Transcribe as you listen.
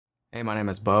Hey, my name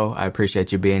is Bo. I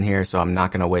appreciate you being here, so I'm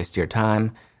not going to waste your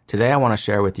time. Today, I want to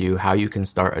share with you how you can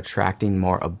start attracting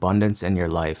more abundance in your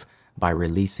life by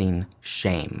releasing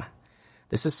shame.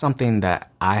 This is something that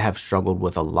I have struggled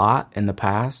with a lot in the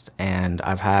past, and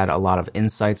I've had a lot of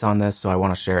insights on this, so I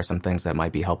want to share some things that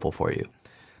might be helpful for you.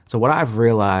 So, what I've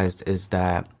realized is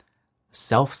that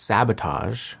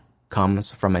self-sabotage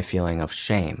comes from a feeling of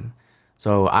shame.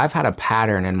 So I've had a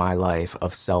pattern in my life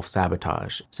of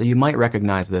self-sabotage. So you might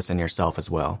recognize this in yourself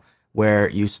as well, where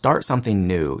you start something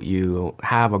new, you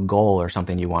have a goal or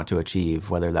something you want to achieve,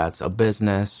 whether that's a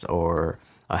business or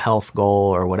a health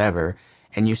goal or whatever,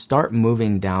 and you start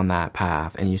moving down that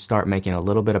path and you start making a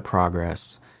little bit of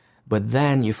progress, but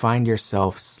then you find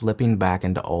yourself slipping back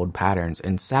into old patterns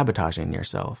and sabotaging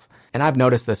yourself. And I've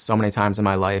noticed this so many times in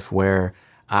my life where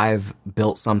I've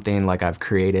built something, like I've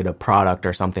created a product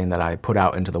or something that I put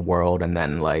out into the world, and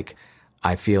then like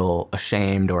I feel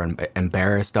ashamed or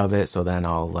embarrassed of it, so then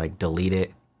I'll like delete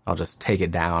it. I'll just take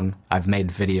it down. I've made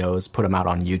videos, put them out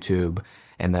on YouTube,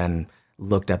 and then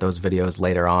looked at those videos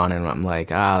later on and I'm like,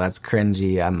 that's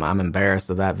cringy. I'm embarrassed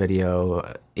of that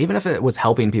video. Even if it was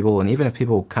helping people and even if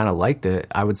people kind of liked it,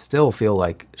 I would still feel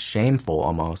like shameful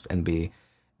almost and be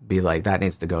like, that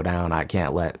needs to go down. I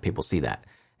can't let people see that.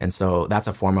 And so that's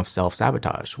a form of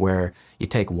self-sabotage where you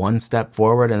take one step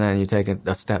forward and then you take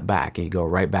a step back. You go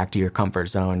right back to your comfort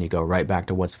zone. You go right back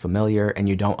to what's familiar and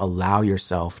you don't allow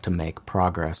yourself to make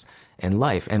progress in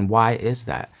life. And why is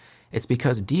that? It's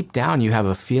because deep down you have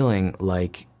a feeling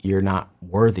like you're not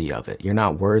worthy of it. You're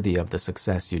not worthy of the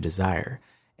success you desire.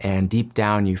 And deep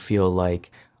down you feel like,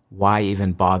 why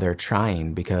even bother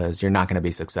trying? Because you're not going to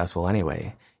be successful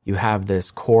anyway. You have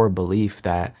this core belief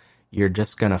that you're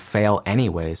just going to fail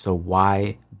anyway, so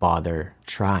why bother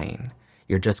trying?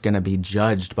 You're just going to be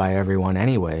judged by everyone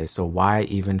anyway, so why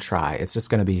even try? It's just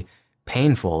going to be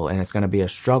painful and it's going to be a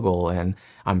struggle and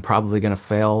I'm probably going to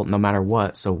fail no matter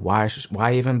what, so why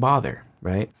even bother,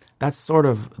 right? That's sort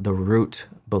of the root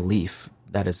belief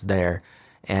that is there.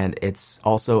 And it's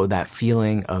also that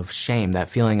feeling of shame, that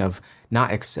feeling of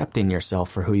not accepting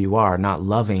yourself for who you are, not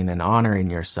loving and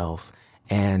honoring yourself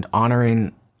and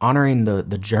honoring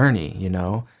the journey,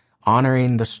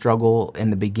 honoring the struggle in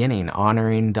the beginning,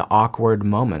 honoring the awkward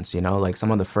moments, like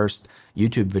some of the first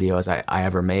YouTube videos I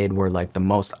ever made were like the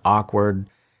most awkward,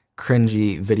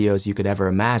 cringy videos you could ever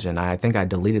imagine. I think I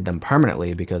deleted them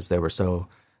permanently because they were so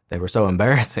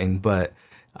embarrassing, but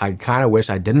I kind of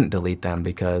wish I didn't delete them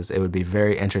because it would be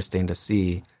very interesting to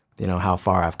see, how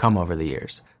far I've come over the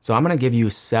years. So I'm going to give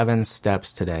you 7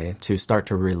 steps today to start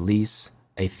to release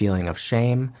a feeling of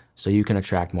shame so you can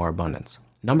attract more abundance.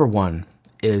 Number 1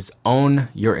 is own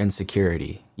your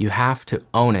insecurity. You have to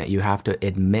own it. You have to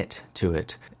admit to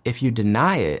it. If you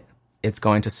deny it, it's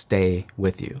going to stay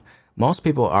with you. Most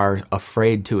people are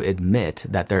afraid to admit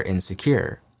that they're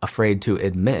insecure, afraid to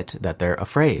admit that they're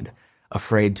afraid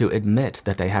to admit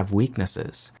that they have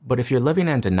weaknesses. But if you're living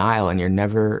in denial and you're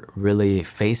never really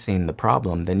facing the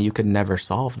problem, then you could never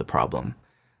solve the problem.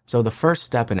 So the first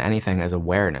step in anything is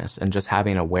awareness, and just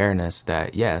having awareness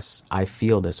that, yes, I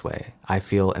feel this way. I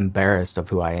feel embarrassed of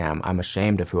who I am. I'm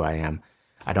ashamed of who I am.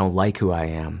 I don't like who I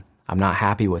am. I'm not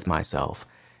happy with myself.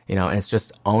 And it's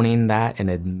just owning that and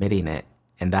admitting it.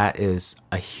 And that is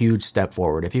a huge step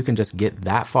forward. If you can just get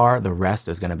that far, the rest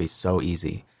is going to be so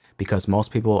easy, because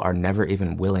most people are never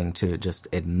even willing to just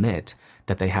admit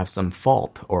that they have some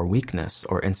fault or weakness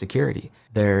or insecurity.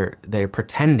 They're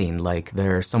pretending like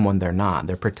they're someone they're not.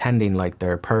 They're pretending like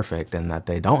they're perfect and that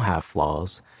they don't have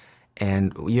flaws.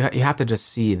 And you have to just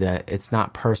see that it's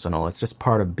not personal. It's just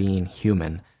part of being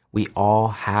human. We all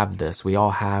have this. We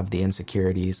all have the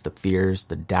insecurities, the fears,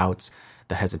 the doubts,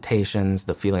 the hesitations,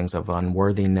 the feelings of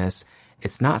unworthiness.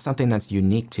 It's not something that's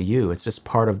unique to you. It's just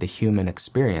part of the human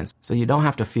experience. So you don't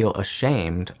have to feel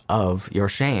ashamed of your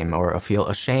shame or feel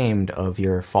ashamed of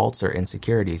your faults or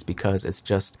insecurities, because it's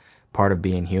just part of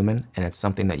being human and it's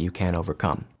something that you can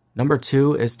overcome. Number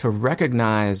 2 is to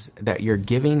recognize that you're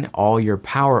giving all your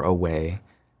power away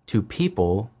to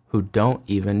people who don't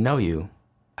even know you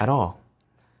at all.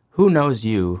 Who knows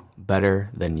you better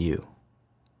than you?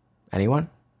 Anyone?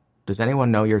 Does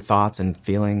anyone know your thoughts and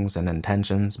feelings and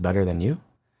intentions better than you?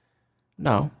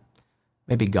 No.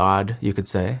 Maybe God, you could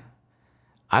say.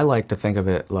 I like to think of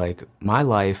it like my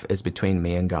life is between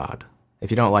me and God. If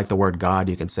you don't like the word God,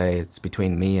 you can say it's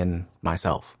between me and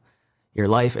myself. Your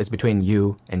life is between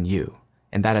you and you.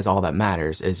 And that is all that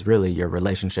matters, is really your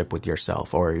relationship with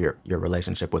yourself, or your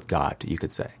relationship with God, you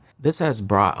could say. This has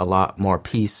brought a lot more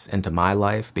peace into my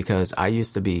life, because I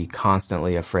used to be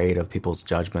constantly afraid of people's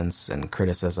judgments and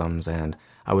criticisms, and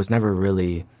I was never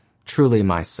really truly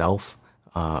myself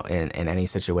in any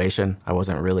situation. I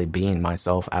wasn't really being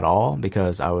myself at all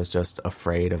because I was just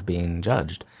afraid of being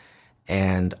judged.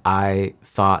 And I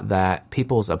thought that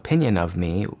people's opinion of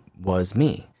me was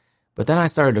me. But then I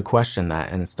started to question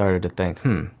that and started to think,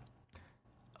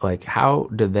 like, how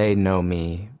do they know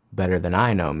me better than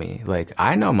I know me? Like,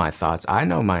 I know my thoughts, I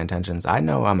know my intentions, I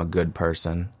know I'm a good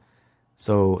person.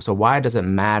 So why does it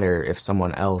matter if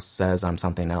someone else says I'm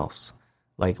something else?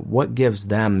 Like, what gives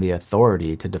them the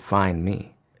authority to define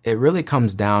me? It really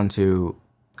comes down to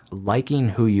liking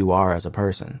who you are as a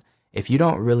person. If you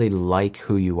don't really like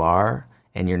who you are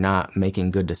and you're not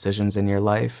making good decisions in your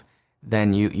life,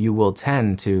 then you will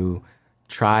tend to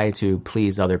try to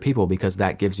please other people because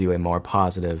that gives you a more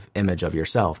positive image of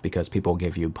yourself because people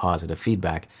give you positive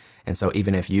feedback. And so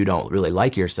even if you don't really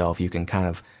like yourself, you can kind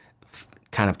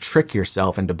of trick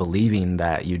yourself into believing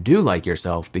that you do like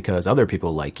yourself because other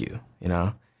people like you, you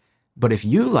know? But if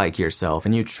you like yourself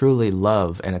and you truly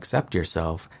love and accept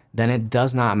yourself, then it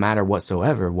does not matter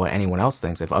whatsoever what anyone else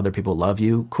thinks. If other people love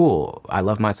you, cool. I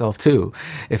love myself too.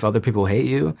 If other people hate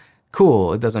you,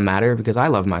 cool. It doesn't matter because I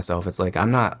love myself. It's like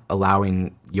I'm not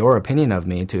allowing your opinion of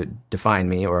me to define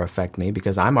me or affect me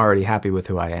because I'm already happy with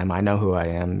who I am. I know who I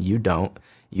am. You don't.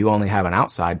 You only have an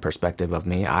outside perspective of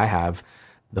me. I have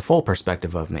the full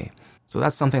perspective of me. So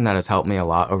that's something that has helped me a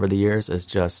lot over the years, is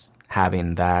just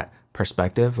having that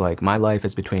perspective. Like, my life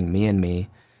is between me and me,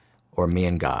 or me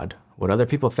and God. What other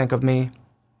people think of me,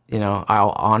 you know,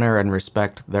 I'll honor and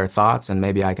respect their thoughts, and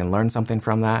maybe I can learn something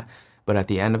from that. But at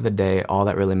the end of the day, all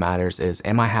that really matters is,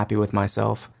 am I happy with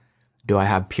myself? Do I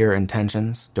have pure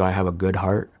intentions? Do I have a good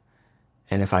heart?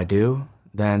 And if I do,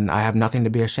 then I have nothing to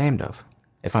be ashamed of.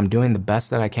 If I'm doing the best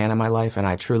that I can in my life and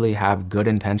I truly have good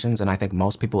intentions, and I think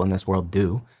most people in this world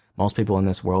do, most people in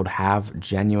this world have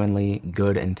genuinely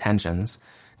good intentions,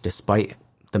 despite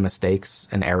the mistakes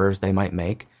and errors they might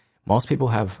make. Most people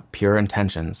have pure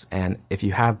intentions, and if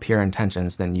you have pure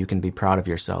intentions, then you can be proud of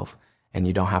yourself, and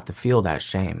you don't have to feel that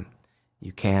shame.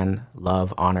 You can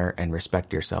love, honor, and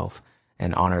respect yourself,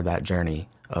 and honor that journey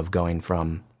of going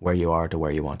from where you are to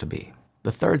where you want to be.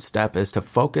 The third step is to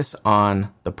focus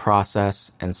on the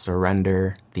process and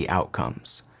surrender the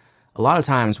outcomes. A lot of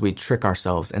times we trick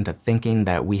ourselves into thinking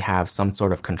that we have some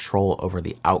sort of control over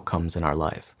the outcomes in our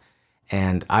life.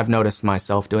 And I've noticed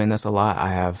myself doing this a lot. I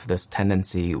have this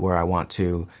tendency where I want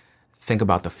to think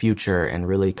about the future and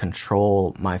really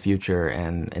control my future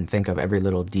and think of every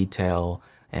little detail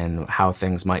and how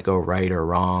things might go right or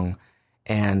wrong.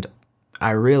 And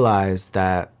I realized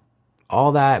that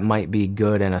all that might be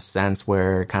good in a sense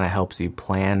where it kind of helps you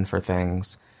plan for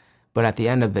things. But at the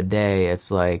end of the day, it's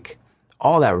like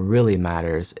all that really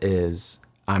matters is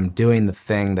I'm doing the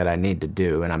thing that I need to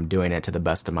do, and I'm doing it to the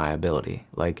best of my ability.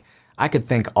 Like, I could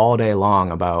think all day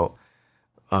long about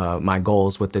my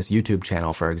goals with this YouTube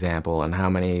channel, for example, and how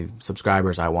many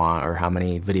subscribers I want or how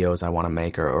many videos I want to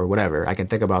make or whatever. I can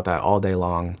think about that all day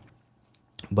long,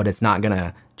 but it's not going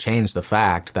to change the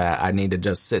fact that I need to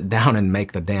just sit down and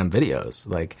make the damn videos.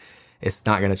 Like, it's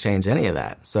not going to change any of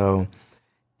that. So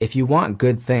if you want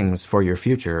good things for your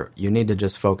future, you need to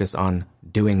just focus on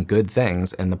doing good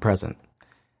things in the present.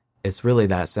 It's really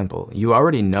that simple. You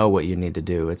already know what you need to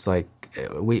do. It's like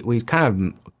we kind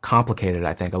of complicate it,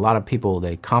 I think. A lot of people,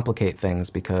 they complicate things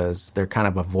because they're kind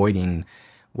of avoiding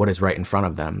what is right in front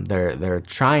of them. They're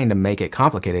trying to make it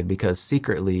complicated because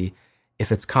secretly,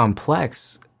 if it's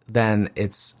complex, then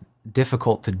it's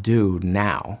difficult to do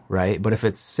now, right? But if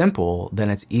it's simple, then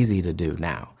it's easy to do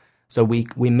now. So we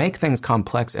make things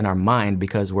complex in our mind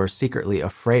because we're secretly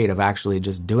afraid of actually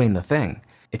just doing the thing.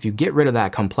 If you get rid of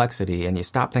that complexity and you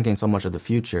stop thinking so much of the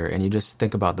future and you just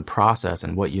think about the process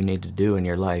and what you need to do in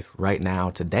your life right now,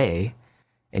 today,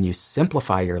 and you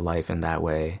simplify your life in that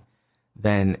way,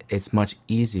 then it's much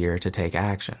easier to take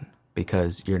action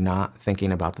because you're not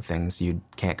thinking about the things you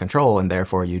can't control, and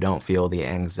therefore you don't feel the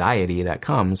anxiety that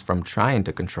comes from trying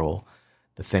to control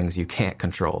the things you can't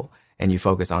control, and you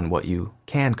focus on what you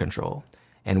can control.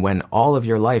 And when all of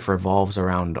your life revolves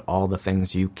around all the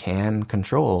things you can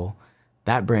control,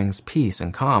 that brings peace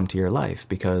and calm to your life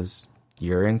because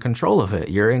you're in control of it.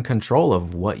 You're in control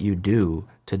of what you do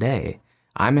today.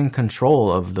 I'm in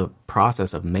control of the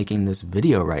process of making this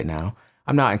video right now.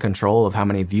 I'm not in control of how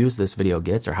many views this video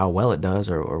gets or how well it does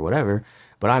or whatever,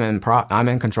 but I'm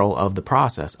in control of the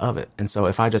process of it. And so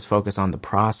if I just focus on the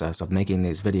process of making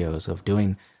these videos, of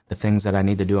doing the things that I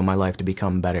need to do in my life to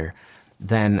become better,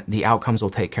 then the outcomes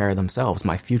will take care of themselves.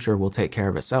 My future will take care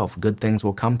of itself. Good things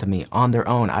will come to me on their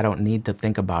own. I don't need to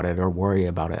think about it or worry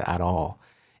about it at all.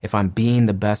 If I'm being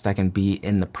the best I can be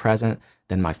in the present,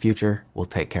 then my future will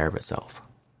take care of itself.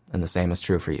 And the same is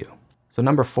true for you. So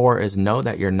number 4 is know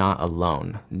that you're not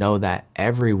alone. Know that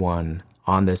everyone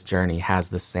on this journey has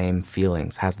the same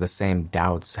feelings, has the same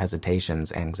doubts,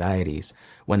 hesitations, anxieties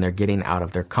when they're getting out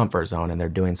of their comfort zone and they're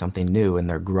doing something new and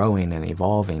they're growing and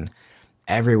evolving.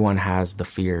 Everyone has the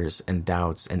fears and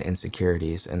doubts and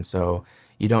insecurities. And so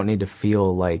you don't need to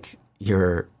feel like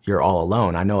you're all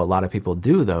alone. I know a lot of people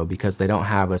do, though, because they don't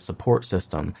have a support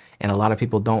system. And a lot of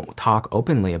people don't talk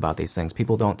openly about these things.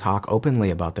 People don't talk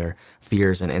openly about their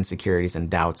fears and insecurities and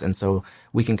doubts. And so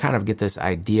we can kind of get this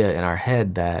idea in our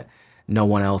head that no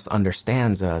one else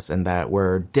understands us and that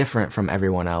we're different from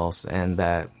everyone else and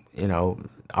that,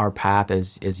 our path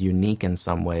is unique in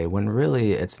some way, when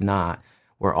really it's not.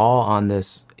 We're all on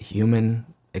this human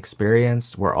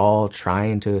experience. We're all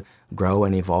trying to grow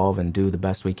and evolve and do the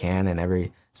best we can in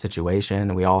every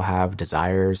situation. We all have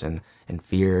desires and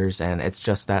fears, and it's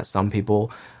just that some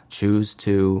people choose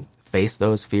to face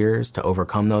those fears, to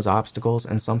overcome those obstacles,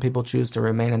 and some people choose to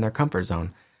remain in their comfort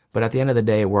zone. But at the end of the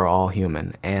day, we're all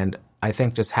human, and I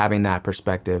think just having that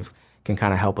perspective can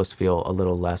kind of help us feel a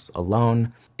little less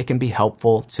alone. It can be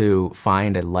helpful to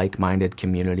find a like-minded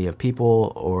community of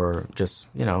people, or just,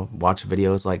 watch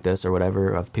videos like this or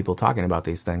whatever of people talking about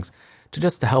these things,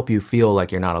 to help you feel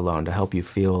like you're not alone, to help you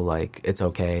feel like it's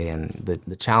okay and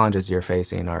the challenges you're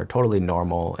facing are totally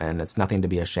normal and it's nothing to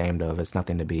be ashamed of. It's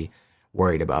nothing to be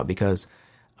worried about, because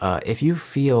if you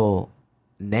feel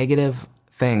negative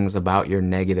things about your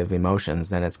negative emotions,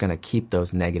 then it's going to keep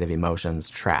those negative emotions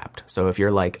trapped. So if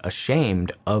you're like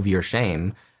ashamed of your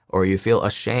shame, or you feel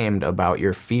ashamed about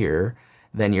your fear,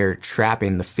 then you're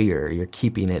trapping the fear. You're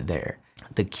keeping it there.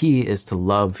 The key is to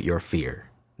love your fear,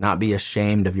 not be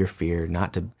ashamed of your fear,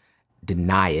 not to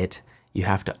deny it. You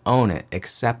have to own it,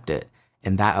 accept it,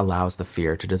 and that allows the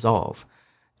fear to dissolve.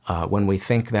 When we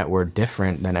think that we're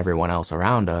different than everyone else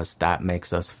around us, that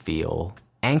makes us feel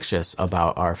anxious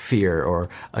about our fear, or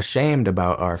ashamed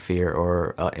about our fear,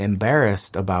 or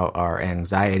embarrassed about our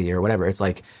anxiety, or whatever. It's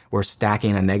like we're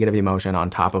stacking a negative emotion on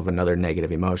top of another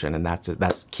negative emotion, and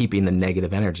that's keeping the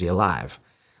negative energy alive.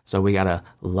 So we gotta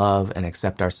love and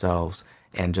accept ourselves,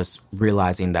 and just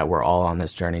realizing that we're all on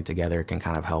this journey together can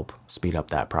kind of help speed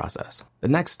up that process. The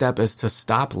next step is to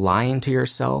stop lying to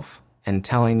yourself and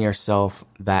telling yourself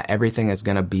that everything is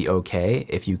gonna be okay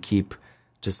if you keep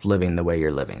just living the way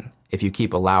you're living. If you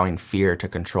keep allowing fear to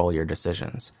control your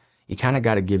decisions, you kind of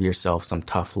got to give yourself some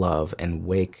tough love and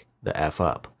wake the F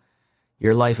up.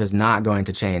 Your life is not going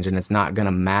to change, and it's not going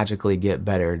to magically get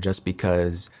better just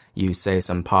because you say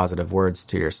some positive words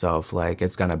to yourself like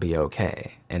it's going to be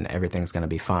okay and everything's going to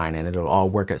be fine and it'll all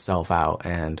work itself out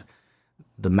and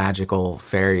the magical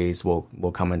fairies will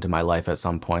come into my life at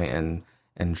some point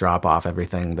and drop off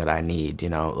everything that I need.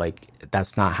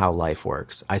 That's not how life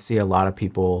works. I see a lot of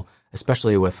people,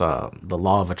 especially with the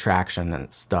law of attraction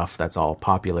and stuff that's all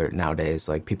popular nowadays,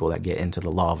 like people that get into the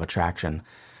law of attraction.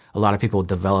 A lot of people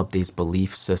develop these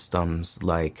belief systems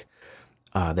like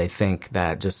they think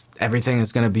that just everything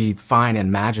is going to be fine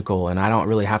and magical and I don't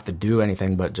really have to do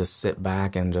anything but just sit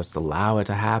back and just allow it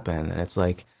to happen. And it's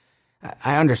like,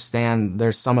 I understand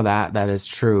there's some of that is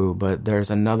true, but there's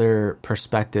another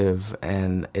perspective,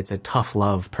 and it's a tough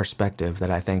love perspective that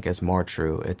I think is more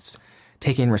true. It's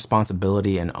taking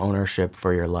responsibility and ownership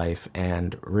for your life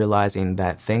and realizing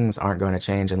that things aren't going to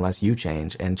change unless you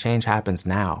change, and change happens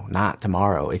now, not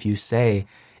tomorrow. If you say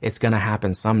it's going to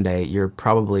happen someday, you're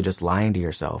probably just lying to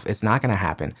yourself. It's not going to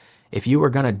happen. If you were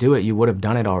going to do it, you would have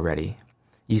done it already.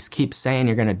 You keep saying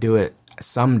you're going to do it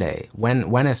someday.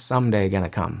 When is someday going to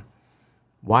come?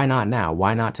 Why not now?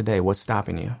 Why not today? What's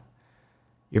stopping you?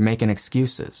 You're making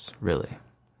excuses, really.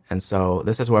 And so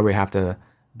this is where we have to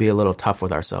be a little tough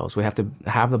with ourselves. We have to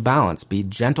have the balance, be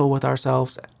gentle with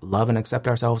ourselves, love and accept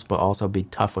ourselves, but also be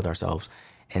tough with ourselves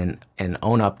and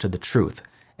own up to the truth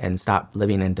and stop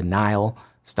living in denial.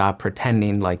 Stop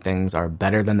pretending like things are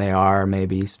better than they are,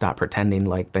 maybe. Stop pretending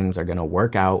like things are going to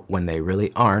work out when they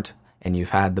really aren't. And you've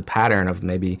had the pattern of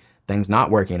maybe things not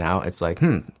working out. It's like,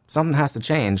 something has to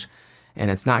change. And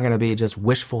it's not going to be just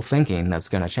wishful thinking that's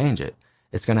going to change it.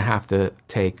 It's going to have to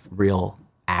take real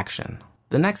action.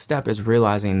 The next step is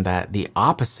realizing that the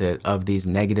opposite of these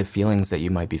negative feelings that you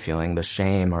might be feeling, the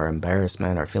shame or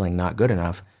embarrassment or feeling not good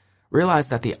enough, realize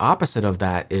that the opposite of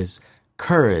that is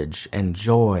courage and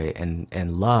joy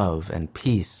and love and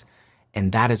peace.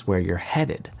 And that is where you're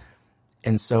headed.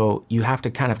 And so you have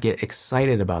to kind of get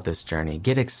excited about this journey,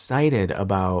 get excited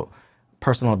about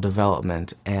personal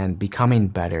development and becoming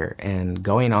better and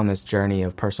going on this journey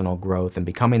of personal growth and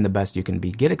becoming the best you can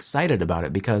be. Get excited about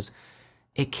it, because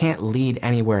it can't lead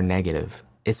anywhere negative.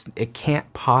 It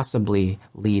can't possibly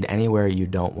lead anywhere you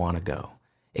don't want to go.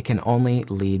 It can only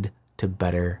lead to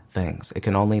better things. It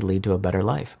can only lead to a better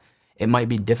life. It might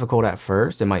be difficult at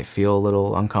first. It might feel a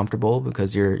little uncomfortable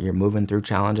because you're moving through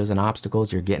challenges and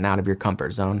obstacles. You're getting out of your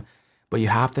comfort zone. But you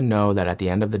have to know that at the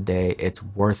end of the day, it's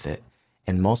worth it.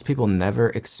 And most people never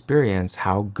experience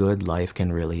how good life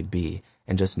can really be.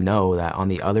 And just know that on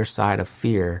the other side of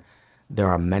fear, there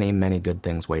are many, many good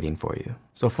things waiting for you.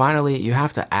 So finally, you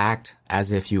have to act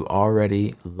as if you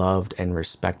already loved and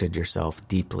respected yourself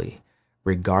deeply,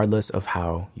 regardless of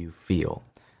how you feel.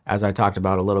 As I talked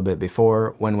about a little bit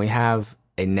before, when we have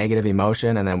a negative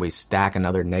emotion and then we stack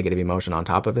another negative emotion on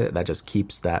top of it, that just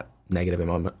keeps that negative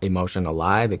emotion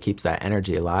alive. It keeps that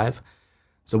energy alive.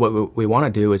 So what we want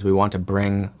to do is we want to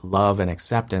bring love and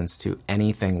acceptance to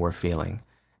anything we're feeling.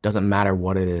 Doesn't matter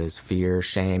what it is, fear,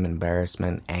 shame,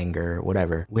 embarrassment, anger,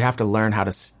 whatever. We have to learn how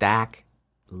to stack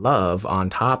love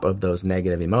on top of those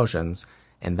negative emotions,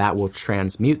 and that will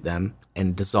transmute them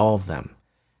and dissolve them.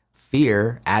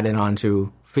 Fear added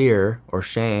onto fear or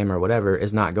shame or whatever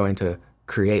is not going to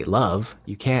create love.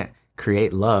 You can't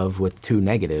create love with two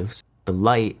negatives. The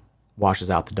light washes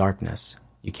out the darkness.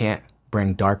 You can't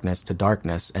bring darkness to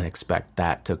darkness and expect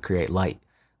that to create light.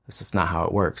 This is not how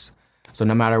it works. So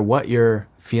no matter what you're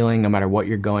feeling, no matter what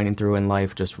you're going through in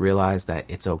life, just realize that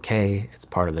it's okay. It's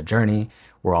part of the journey.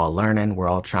 We're all learning. We're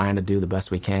all trying to do the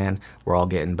best we can. We're all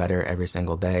getting better every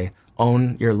single day.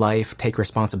 Own your life. Take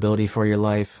responsibility for your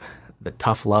life. The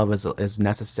tough love is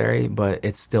necessary, but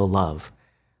it's still love.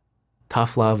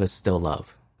 Tough love is still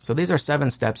love. So these are 7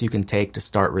 steps you can take to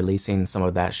start releasing some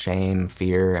of that shame,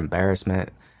 fear,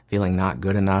 embarrassment, feeling not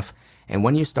good enough. And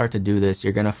when you start to do this,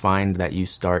 you're going to find that you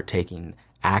start taking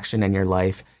action in your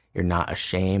life. You're not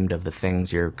ashamed of the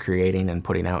things you're creating and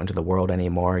putting out into the world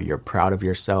anymore. You're proud of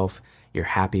yourself. You're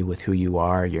happy with who you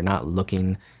are. You're not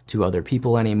looking to other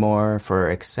people anymore for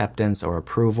acceptance or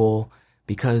approval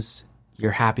because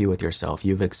you're happy with yourself.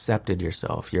 You've accepted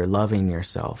yourself. You're loving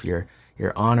yourself. You're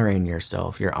honoring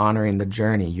yourself. You're honoring the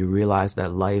journey. You realize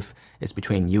that life is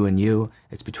between you and you.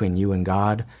 It's between you and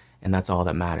God, and that's all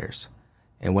that matters.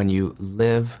 And when you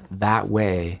live that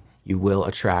way, you will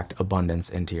attract abundance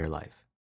into your life.